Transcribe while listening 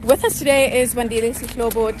With us today is Wandile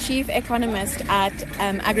Sihlobo, Chief Economist at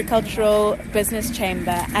Agricultural Business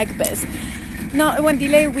Chamber, Agbiz. Now,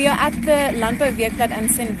 Wandile, we are at the Landbouweekblad en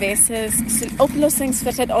Sinveses oplossings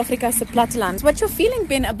vir Suid-Afrika se Platteland. What's your feeling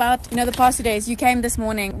been about, the past 2 days? You came this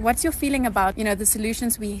morning. What's your feeling about, the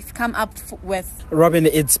solutions we've come up with? Robyn,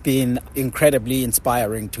 it's been incredibly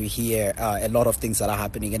inspiring to hear a lot of things that are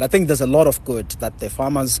happening. And I think there's a lot of good that the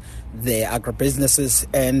farmers, the agribusinesses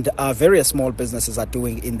and various small businesses are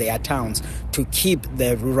doing in their towns to keep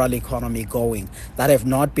the rural economy going that have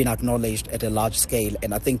not been acknowledged at a large scale.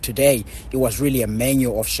 And I think today it was really a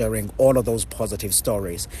menu of sharing all of those positive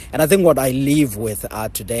stories. And I think what I leave with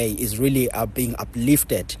today is really being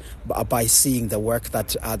uplifted by seeing the work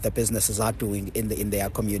that the businesses are doing in their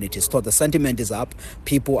communities. So the sentiment is up.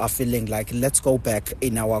 People are feeling like, let's go back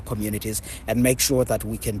in our communities and make sure that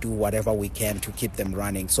we can do whatever we can to keep them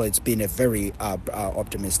running. So it's been a very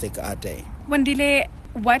optimistic day. Wandile,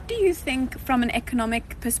 what do you think from an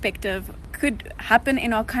economic perspective could happen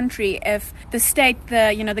in our country if the state,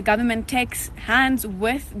 the government takes hands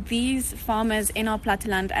with these farmers in our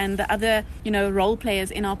Platteland and the other, role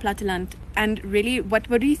players in our Platteland? And really, what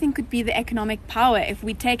do you think could be the economic power if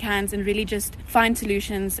we take hands and really just find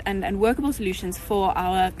solutions and workable solutions for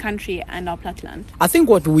our country and our Platteland? I think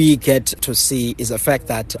what we get to see is the fact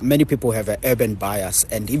that many people have an urban bias,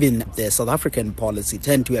 and even the South African policy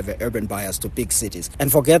tend to have an urban bias to big cities. And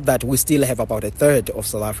forget that we still have about a third of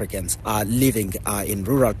South Africans living in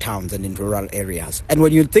rural towns and in rural areas. And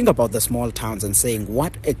when you think about the small towns and saying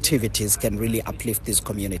what activities can really uplift these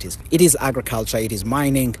communities, it is agriculture, it is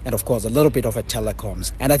mining, and of course a little bit of a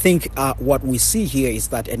telecoms. And I think what we see here is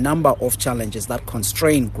that a number of challenges that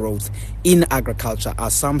constrain growth in agriculture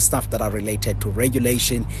are some stuff that are related to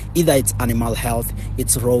regulation. Either it's animal health,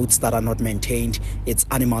 it's roads that are not maintained, it's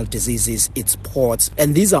animal diseases, it's ports.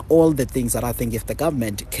 And these are all the things that I think if the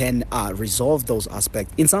government can resolve those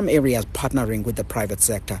aspects, in some areas partnering with the private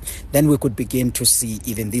sector, then we could begin to see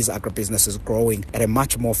even these agribusinesses growing at a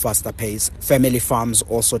much more faster pace. Family farms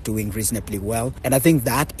also doing reasonably well. And I think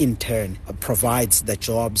that in turn provides the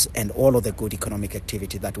jobs and all of the good economic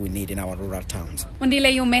activity that we need in our rural towns.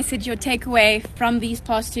 Wandile, your message, your takeaway from these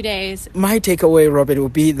past 2 days? My takeaway, Robyn,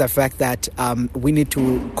 would be the fact that we need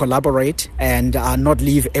to collaborate and not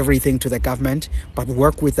leave everything to the government, but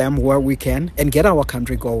work with them where we can and get our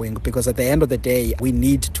country going, because at the end of the day, we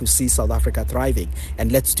need to see South Africa thriving,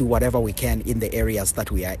 and let's do whatever we can in the areas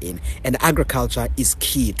that we are in. And agriculture is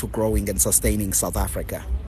key to growing and sustaining South Africa.